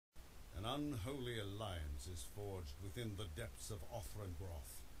unholy alliance is forged within the depths of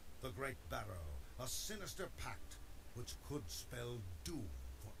Othrongroth, the Great Barrow, a sinister pact which could spell doom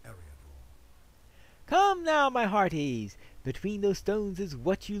for Eriador. Come now, my hearties. Between those stones is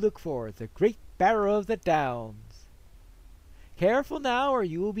what you look for, the Great Barrow of the Downs. Careful now, or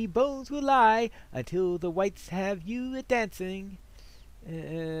you will be bones will lie until the whites have you a dancing.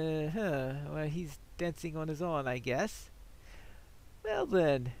 Well, he's dancing on his own, I guess. Well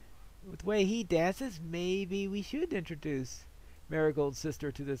then, with the way he dances, maybe we should introduce Marigold's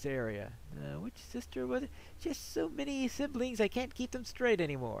sister to this area. Which sister was it? Just so many siblings, I can't keep them straight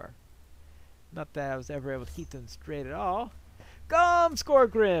anymore. Not that I was ever able to keep them straight at all. Come,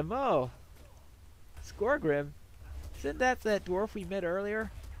 Skorgrim! Oh, Skorgrim? Isn't that dwarf we met earlier?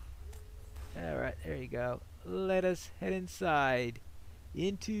 Alright, there you go. Let us head inside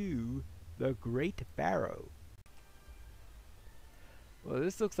into the Great Barrow. Well,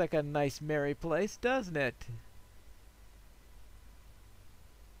 this looks like a nice merry place, doesn't it?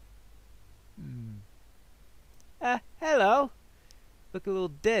 Hello. Look a little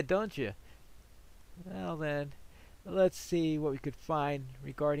dead, don't you? Well then, let's see what we could find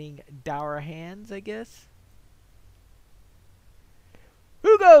regarding dour hands, I guess.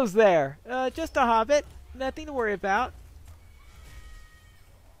 Who goes there? Just a hobbit. Nothing to worry about.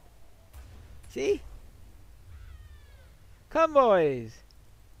 See? Come, boys.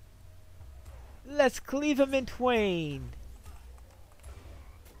 Let's cleave 'em in twain.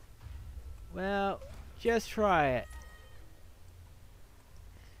 Well, just try it.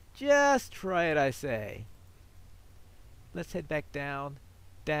 Just try it, I say. Let's head back down,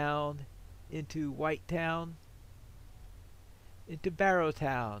 into White Town, into Barrow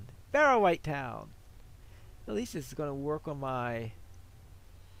Town, White Town. At least this is going to work on my...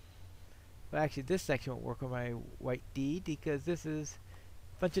 Well, actually, this section won't work on my White Deed because this is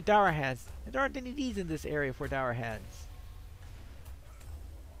a bunch of dour hands. There aren't any deeds in this area for dour hands.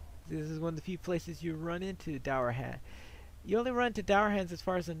 This is one of the few places you run into dour hand. You only run into dour hands as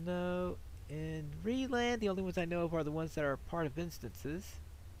far as I know. In Reland, the only ones I know of are the ones that are part of instances,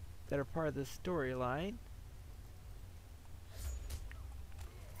 that are part of the storyline.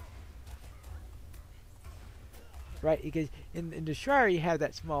 Right, because in the Shire you have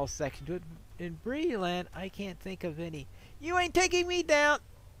that small section to it. In Breeland, I can't think of any. You ain't taking me down!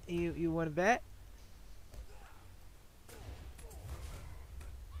 You want to bet?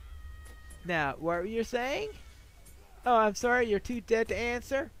 Now, what were you saying? Oh, I'm sorry, you're too dead to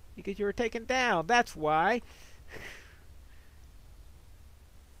answer? Because you were taken down, that's why.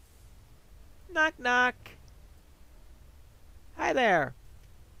 Knock, knock. Hi there.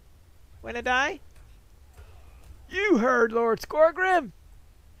 Wanna die? You heard Lord Skorgrim!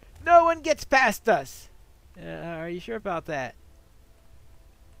 No one gets past us! Are you sure about that?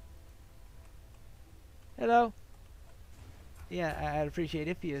 Hello? Yeah, I'd appreciate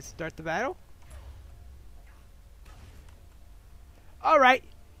it if you start the battle. Alright,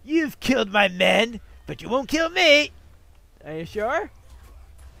 you've killed my men, but you won't kill me! Are you sure?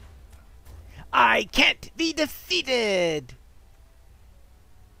 I can't be defeated!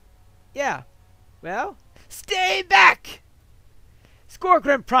 Yeah, well... Stay back!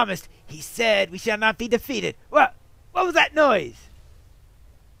 Skorgrim promised. He said we shall not be defeated. What was that noise?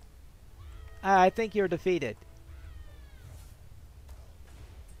 I think you're defeated.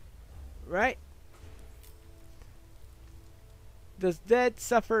 Right? Does dead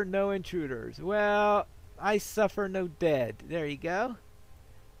suffer no intruders? Well, I suffer no dead. There you go.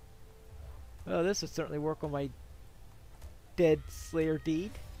 Well, this would certainly work on my dead slayer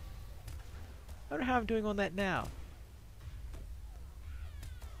deed. I wonder how I'm doing on that now.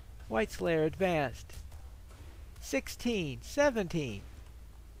 White Slayer advanced. 16, 17.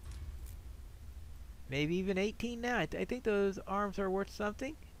 Maybe even 18 now. I think those arms are worth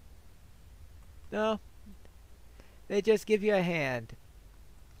something. No. They just give you a hand.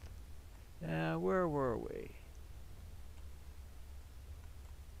 Where were we?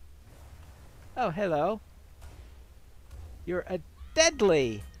 Oh, hello. You're a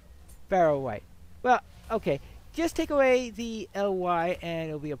deadly Barrow White. Well, okay. Just take away the LY and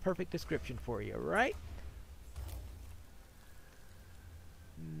it'll be a perfect description for you, right?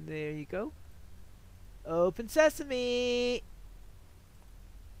 There you go. Open sesame!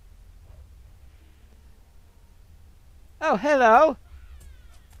 Oh, hello!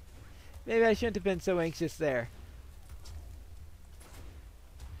 Maybe I shouldn't have been so anxious there.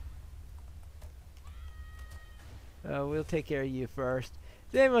 Oh, we'll take care of you first.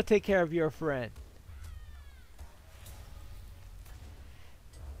 Then we'll take care of your friend.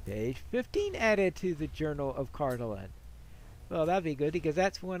 Page 15 added to the Journal of Cardalin. Well, that'd be good because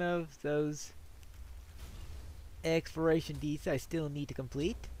that's one of those exploration deeds I still need to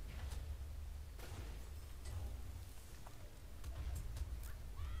complete.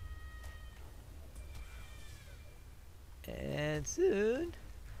 And soon...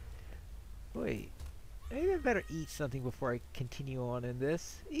 Wait. Maybe I better eat something before I continue on in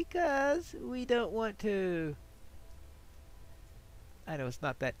this. Because we don't want to... I know it's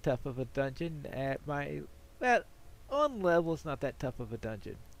not that tough of a dungeon at my... Well, on level it's not that tough of a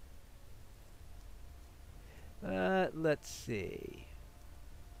dungeon. Let's see.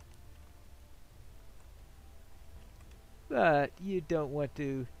 But you don't want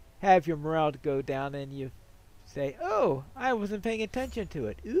to have your morale go down and you say, oh, I wasn't paying attention to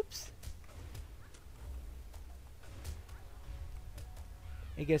it. Oops.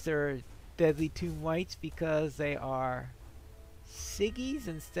 I guess there are deadly tomb whites because they are Siggies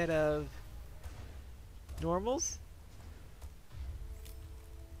instead of normals.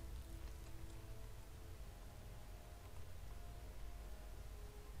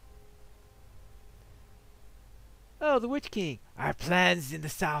 Oh, the Witch King. Our plans in the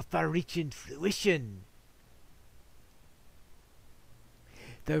south are reaching fruition.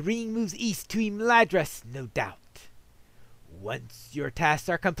 The ring moves east to Imladris, no doubt. Once your tasks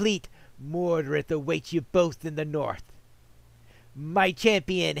are complete, Mordred awaits you both in the north. My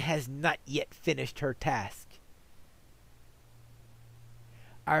champion has not yet finished her task.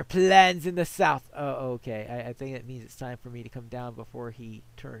 Our plans in the south... Oh, okay. I think that means it's time for me to come down before he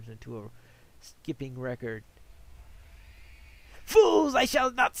turns into a skipping record. Fools, I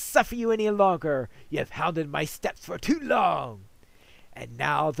shall not suffer you any longer. You have hounded my steps for too long. And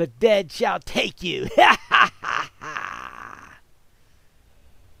now the dead shall take you. Ha ha ha ha.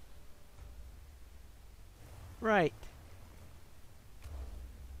 Right.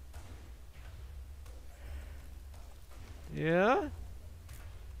 Yeah?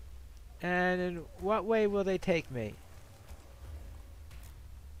 And in what way will they take me?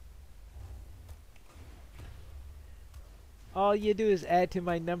 All you do is add to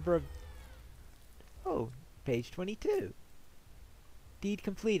my number of... Oh, page 22. Deed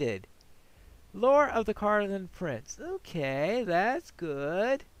completed. Lore of the Carlin Prince. Okay, that's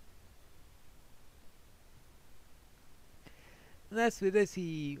good. Let's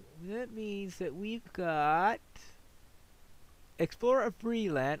see. That means that we've got... Explore of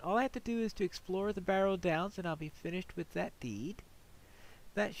Breeland. All I have to do is to explore the Barrow Downs and I'll be finished with that deed.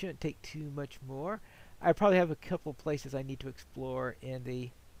 That shouldn't take too much more. I probably have a couple places I need to explore in the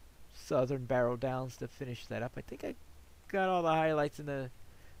southern Barrow Downs to finish that up. I think I got all the highlights in the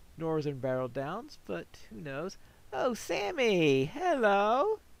northern Barrow Downs, but who knows. Oh, Sammy!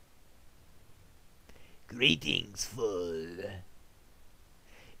 Hello! Greetings, fool.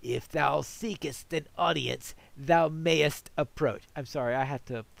 If thou seekest an audience, thou mayest approach. I'm sorry, I have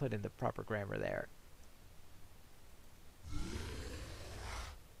to put in the proper grammar there.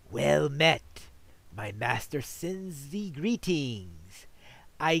 Well met. My master sends thee greetings.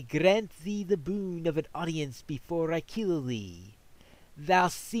 I grant thee the boon of an audience before I kill thee. Thou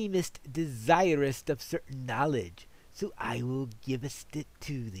seemest desirous of certain knowledge, so I will givest it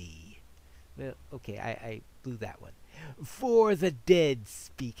to thee. Well, okay, I blew that one. For the dead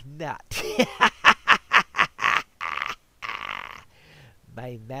speak not.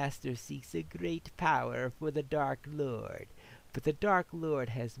 My master seeks a great power for the Dark Lord, but the Dark Lord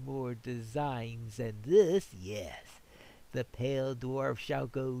has more designs than this, yes. The Pale Dwarf shall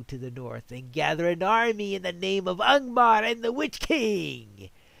go to the north and gather an army in the name of Ungmar and the Witch King.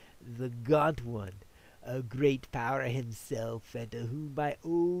 The Gaunt One, a great power himself, and to whom I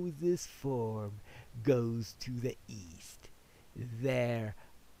owe this form, goes to the east. There,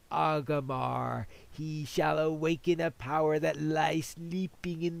 Agamar, he shall awaken a power that lies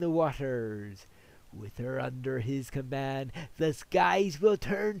sleeping in the waters. With her under his command, the skies will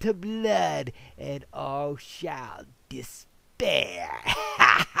turn to blood, and all shall despair.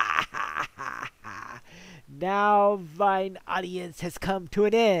 Now thine audience has come to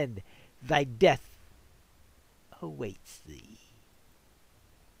an end. Thy death awaits thee.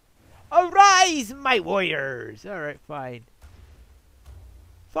 Arise, my warriors! Alright, fine.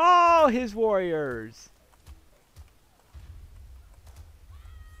 Fall, his warriors!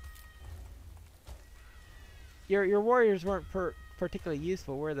 Your warriors weren't particularly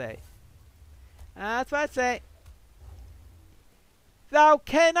useful, were they? That's what I'd say. Thou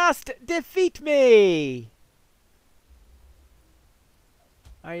cannot defeat me!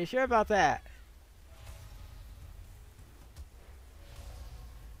 Are you sure about that?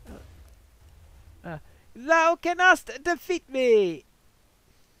 Thou cannot defeat me!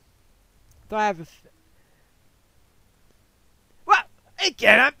 Do I have a... It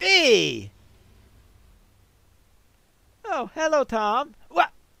cannot be! Oh, hello, Tom.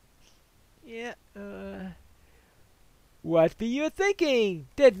 What? Yeah, What be you thinking?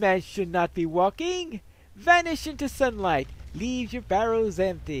 Dead man should not be walking. Vanish into sunlight. Leave your barrows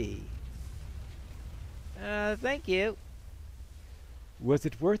empty. Thank you. Was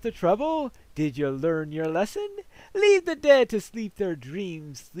it worth the trouble? Did you learn your lesson? Leave the dead to sleep their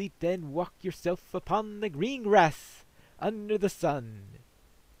dreams. Sleep then walk yourself upon the green grass under the sun.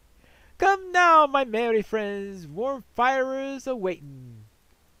 Come now, my merry friends, warm fire is a-waitin'.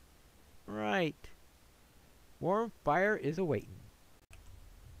 Right. Warm fire is a-waitin'.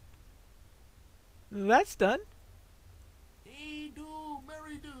 That's done. Hey do,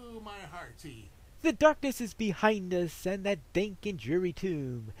 merry do, my hearty. The darkness is behind us and that dank and dreary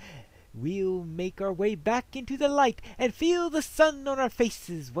tomb. We'll make our way back into the light and feel the sun on our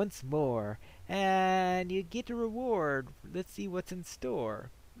faces once more. And you get a reward. Let's see what's in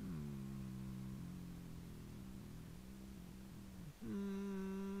store.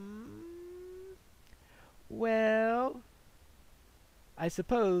 Well, I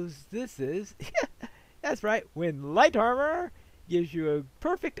suppose this is... That's right, when light armor gives you a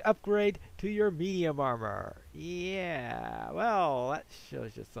perfect upgrade to your medium armor. Yeah, well, that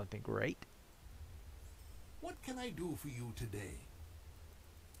shows you something great. What can I do for you today?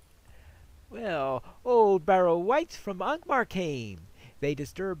 Well, old Barrow Wights from Angmar came. They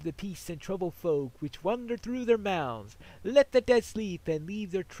disturb the peace and trouble folk which wander through their mounds. Let the dead sleep and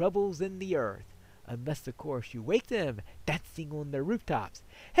leave their troubles in the earth. Unless, of course, you wake them, dancing on their rooftops.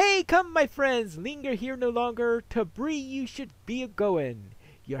 Hey, come, my friends, linger here no longer. To Bree you should be a-goin'.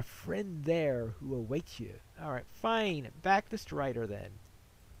 Your friend there who awaits you. All right, fine. Back to Strider, then.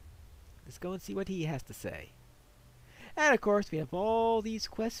 Let's go and see what he has to say. And, of course, we have all these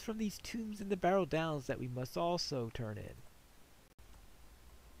quests from these tombs in the Barrow Downs that we must also turn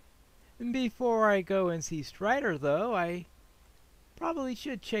in. Before I go and see Strider, though, I probably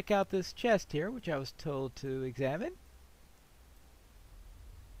should check out this chest here, which I was told to examine.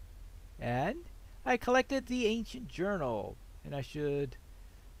 And I collected the ancient journal, and I should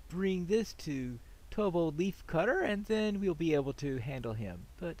bring this to Tobold Leafcutter, and then we'll be able to handle him.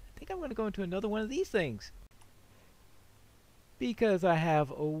 But I think I'm going to go into another one of these things, because I have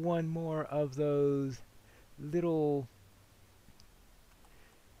one more of those little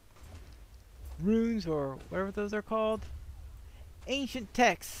runes, or whatever those are called. Ancient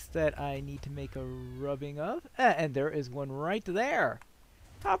texts that I need to make a rubbing of. And there is one right there.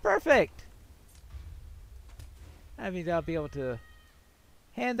 How perfect! That means I'll be able to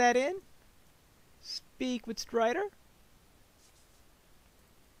hand that in, speak with Strider,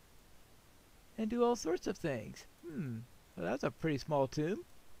 and do all sorts of things. Well, that's a pretty small tomb.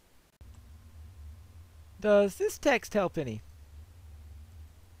 Does this text help any?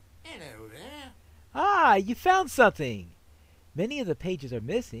 Hello there. Ah, you found something! Many of the pages are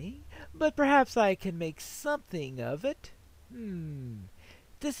missing, but perhaps I can make something of it.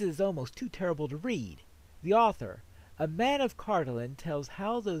 This is almost too terrible to read. The author, a man of Cardolan, tells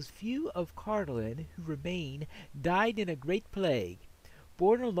how those few of Cardolan who remain died in a great plague,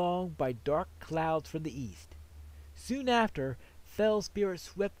 borne along by dark clouds from the east. Soon after, fell spirits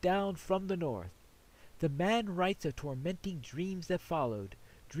swept down from the north. The man writes of tormenting dreams that followed,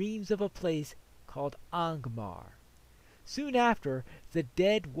 dreams of a place called Angmar. Soon after, the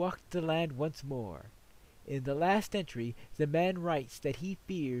dead walked the land once more. In the last entry, the man writes that he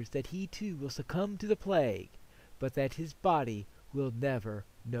fears that he too will succumb to the plague, but that his body will never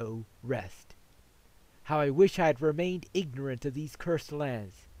know rest. How I wish I had remained ignorant of these cursed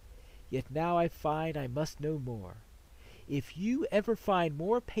lands. Yet now I find I must know more. If you ever find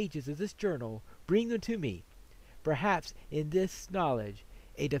more pages of this journal, bring them to me. Perhaps in this knowledge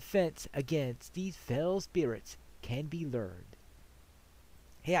a defense against these fell spirits can be learned.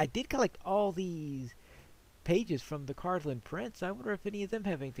 Hey, I did collect all these pages from the Cardolan prints. I wonder if any of them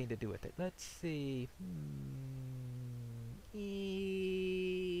have anything to do with it. Let's see.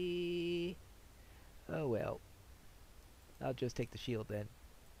 Oh well. I'll just take the shield then.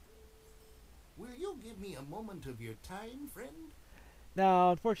 Will you give me a moment of your time, friend? Now,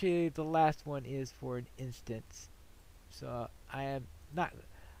 unfortunately, the last one is for an instance. So I am not...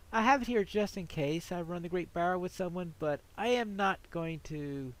 I have it here just in case I run the Great Barrow with someone, but I am not going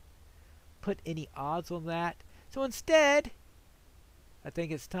to put any odds on that. So instead, I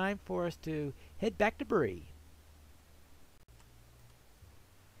think it's time for us to head back to Bree.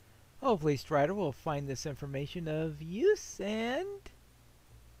 Hopefully Strider will find this information of use, and...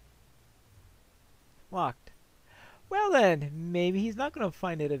 locked. Well then, maybe he's not going to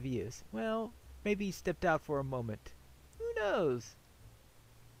find it of use. Well, maybe he stepped out for a moment. Who knows?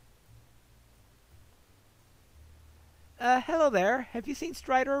 Hello there. Have you seen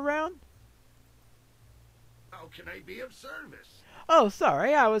Strider around? How can I be of service? Oh,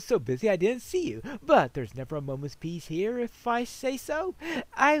 sorry, I was so busy I didn't see you. But there's never a moment's peace here, if I say so.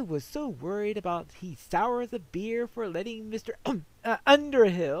 I was so worried about he sour the beer for letting Mr.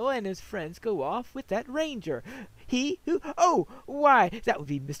 Underhill and his friends go off with that ranger. He who? Oh, why, that would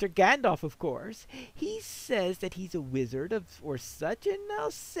be Mr. Gandalf, of course. He says that he's a wizard or such, and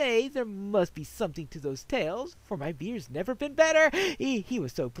I'll say there must be something to those tales, for my beer's never been better. He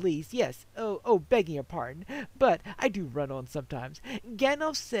was so pleased, yes. Oh, begging your pardon, but I do run on sometimes.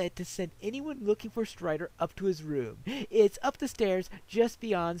 Gandalf said to send anyone looking for Strider up to his room. It's up the stairs just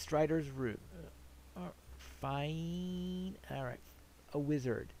beyond Strider's room. Fine. All right. A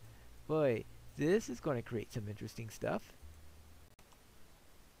wizard. Boy, this is going to create some interesting stuff.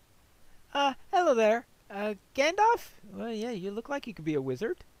 Hello there. Gandalf? Well, yeah, you look like you could be a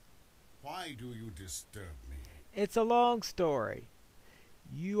wizard. Why do you disturb me? It's a long story.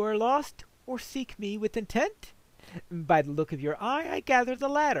 You are lost or seek me with intent? By the look of your eye, I gather the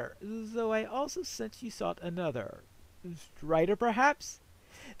latter, though I also sense you sought another. Strider, perhaps?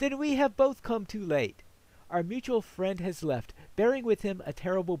 Then we have both come too late. Our mutual friend has left, bearing with him a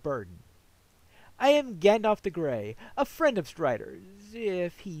terrible burden. I am Gandalf the Grey, a friend of Strider's.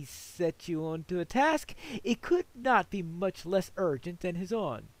 If he set you on to a task, it could not be much less urgent than his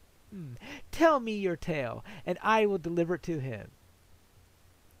own. Tell me your tale, and I will deliver it to him.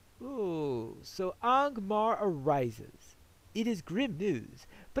 Oh, so Angmar arises. It is grim news,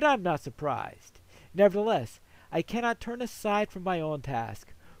 but I'm not surprised. Nevertheless, I cannot turn aside from my own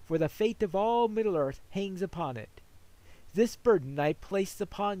task, for the fate of all Middle-earth hangs upon it. This burden I place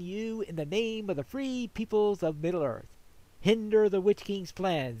upon you in the name of the free peoples of Middle-earth. Hinder the Witch King's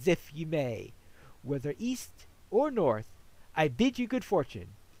plans, if you may. Whether east or north, I bid you good fortune.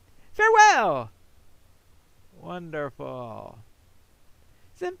 Farewell! Wonderful.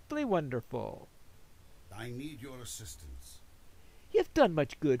 Simply wonderful. I need your assistance. You've done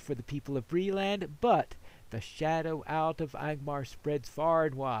much good for the people of Breland, but the shadow out of Angmar spreads far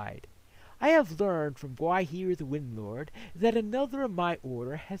and wide. I have learned from Gwaihir the Windlord that another of my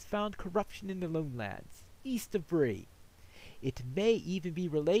order has found corruption in the Lonelands, east of Bree. It may even be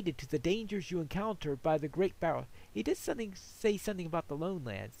related to the dangers you encountered by the Great Barrow. He did say something about the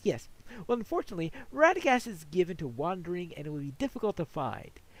Lonelands. Yes. Well, unfortunately, Radagast is given to wandering and it will be difficult to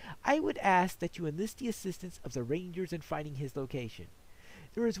find. I would ask that you enlist the assistance of the Rangers in finding his location.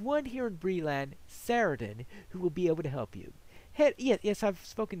 There is one here in Breland, Saradin, who will be able to help you. Yes, I've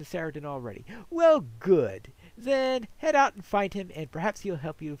spoken to Saradin already. Well, good. Then head out and find him, and perhaps he'll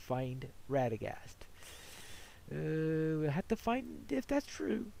help you find Radagast. We'll have to find if that's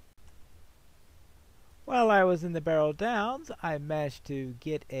true. While I was in the Barrel Downs, I managed to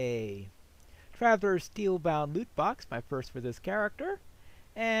get a Traveler's Steelbound loot box, my first for this character.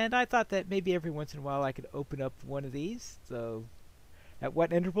 And I thought that maybe every once in a while I could open up one of these. So at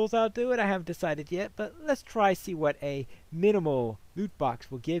what intervals I'll do it, I haven't decided yet. But let's try see what a minimal loot box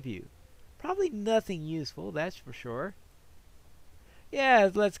will give you. Probably nothing useful, that's for sure. Yeah,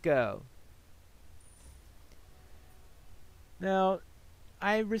 let's go. Now,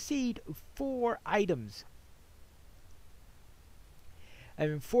 I received 4 items. I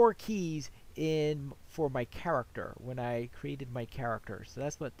mean, 4 keys for my character when I created my character. So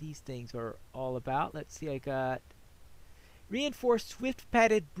that's what these things are all about. Let's see, I got Reinforced Swift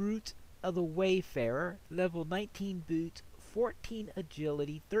Padded Boots of the Wayfarer, level 19 boots, 14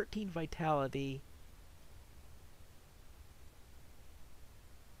 agility, 13 vitality,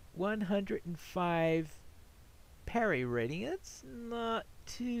 105 parry rating. That's not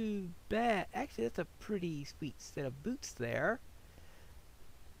too bad. Actually, that's a pretty sweet set of boots there.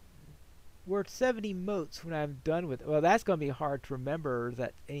 Worth 70 motes when I'm done with it. Well, that's going to be hard to remember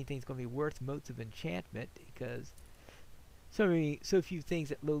that anything's going to be worth motes of enchantment, because so few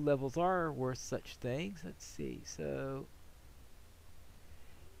things at low levels are worth such things. Let's see. So,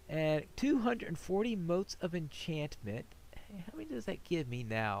 and 240 motes of enchantment. How many does that give me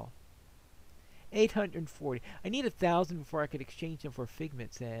now? 840. I need 1,000 before I could exchange them for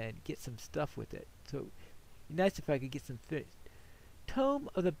figments and get some stuff with it. So, it'd be nice if I could get some Tome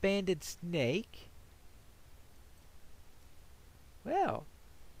of the Banded Snake. Well,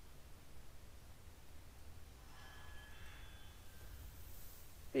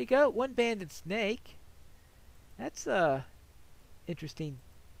 there you go. 1 banded snake. That's interesting.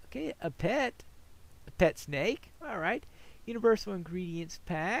 Okay, a pet snake. All right. Universal ingredients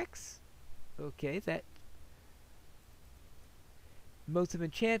packs. Okay, that motes of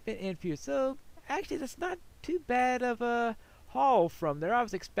enchantment and fear. So actually, that's not too bad of a haul from there. I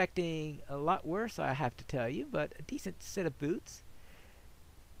was expecting a lot worse, I have to tell you, but a decent set of boots.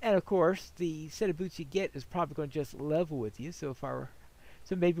 And of course, the set of boots you get is probably going to just level with you. So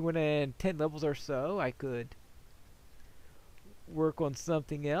so maybe when in 10 levels or so, I could work on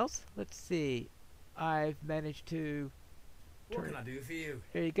something else. Let's see. I've managed to What can I do for you?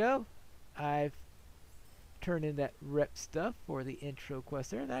 There you go. I've turned in that rep stuff for the intro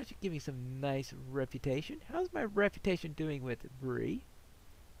quest there. That should give me some nice reputation. How's my reputation doing with Bree?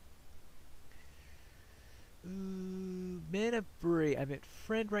 Ooh, Men of Bree. I'm at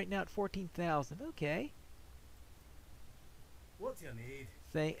friend right now at 14,000. Okay. What do you need?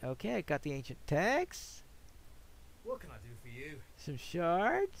 Okay, I got the ancient text. What can I do for you? Some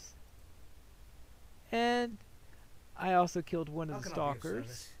shards. And I also killed one How of the can I be of stalkers.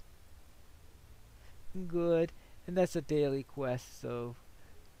 service? Good. And that's a daily quest, so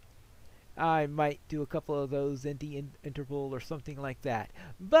I might do a couple of those in the interval or something like that.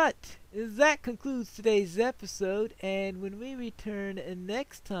 But that concludes today's episode, and when we return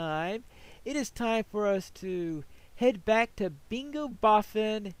next time, it is time for us to head back to Bingo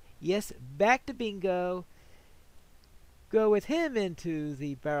Boffin. Yes, back to Bingo. Go with him into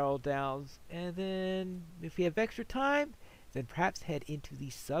the Barrel Downs, and then if we have extra time, then perhaps head into the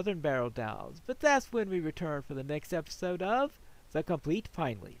Southern Barrel Downs. But that's when we return for the next episode of The Complete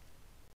Pineleaf.